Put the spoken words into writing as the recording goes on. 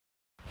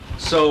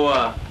So,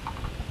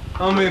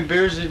 how many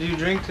beers did you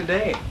drink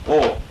today?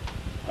 Oh,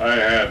 I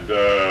had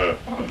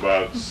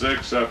about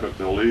 6 up at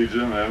the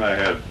Legion, and I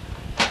had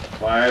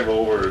 5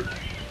 over at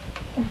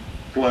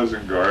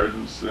Pleasant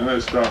Gardens. Then I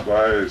stopped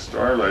by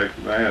Star Lake,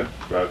 and I had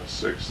about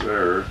 6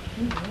 there.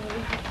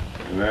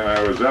 And then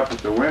I was up at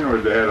the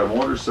Windward. They had a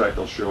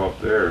motorcycle show up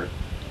there,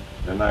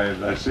 and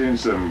I seen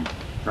some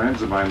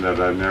friends of mine that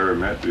I'd never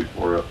met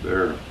before up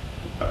there.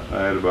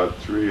 I had about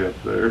 3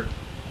 up there.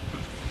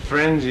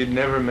 Friends you'd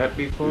never met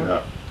before?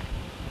 Yeah.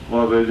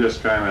 Well, they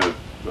just kind of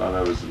thought I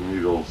was a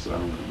neat old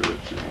son of a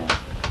bitch, you know.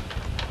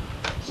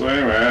 So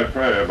anyway, I had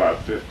probably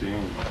about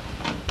 15,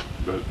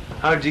 but...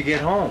 How'd you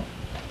get home?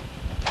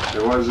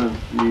 It wasn't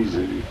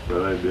easy,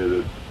 but I did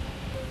it.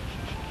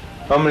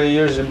 How many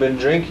years have you been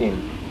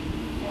drinking?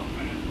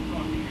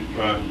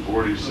 About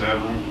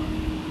 47.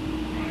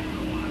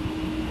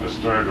 I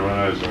started when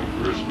I was in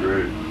 1st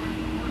grade.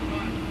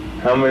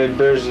 How many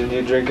beers did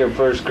you drink in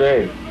 1st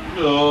grade?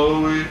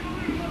 Oh,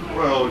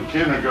 well, in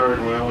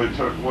kindergarten we only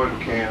took 1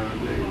 can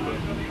a day, but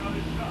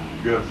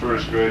got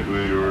 1st grade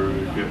we were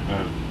getting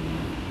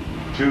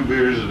 2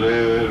 beers a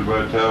day. Then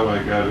by the time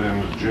I got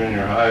into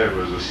junior high, it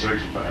was a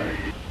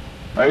 6-pack.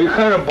 Are you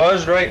kind of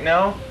buzzed right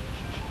now?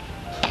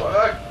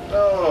 Fuck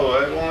no,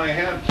 I only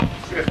had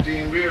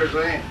 15 beers.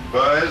 I ain't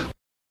buzzed.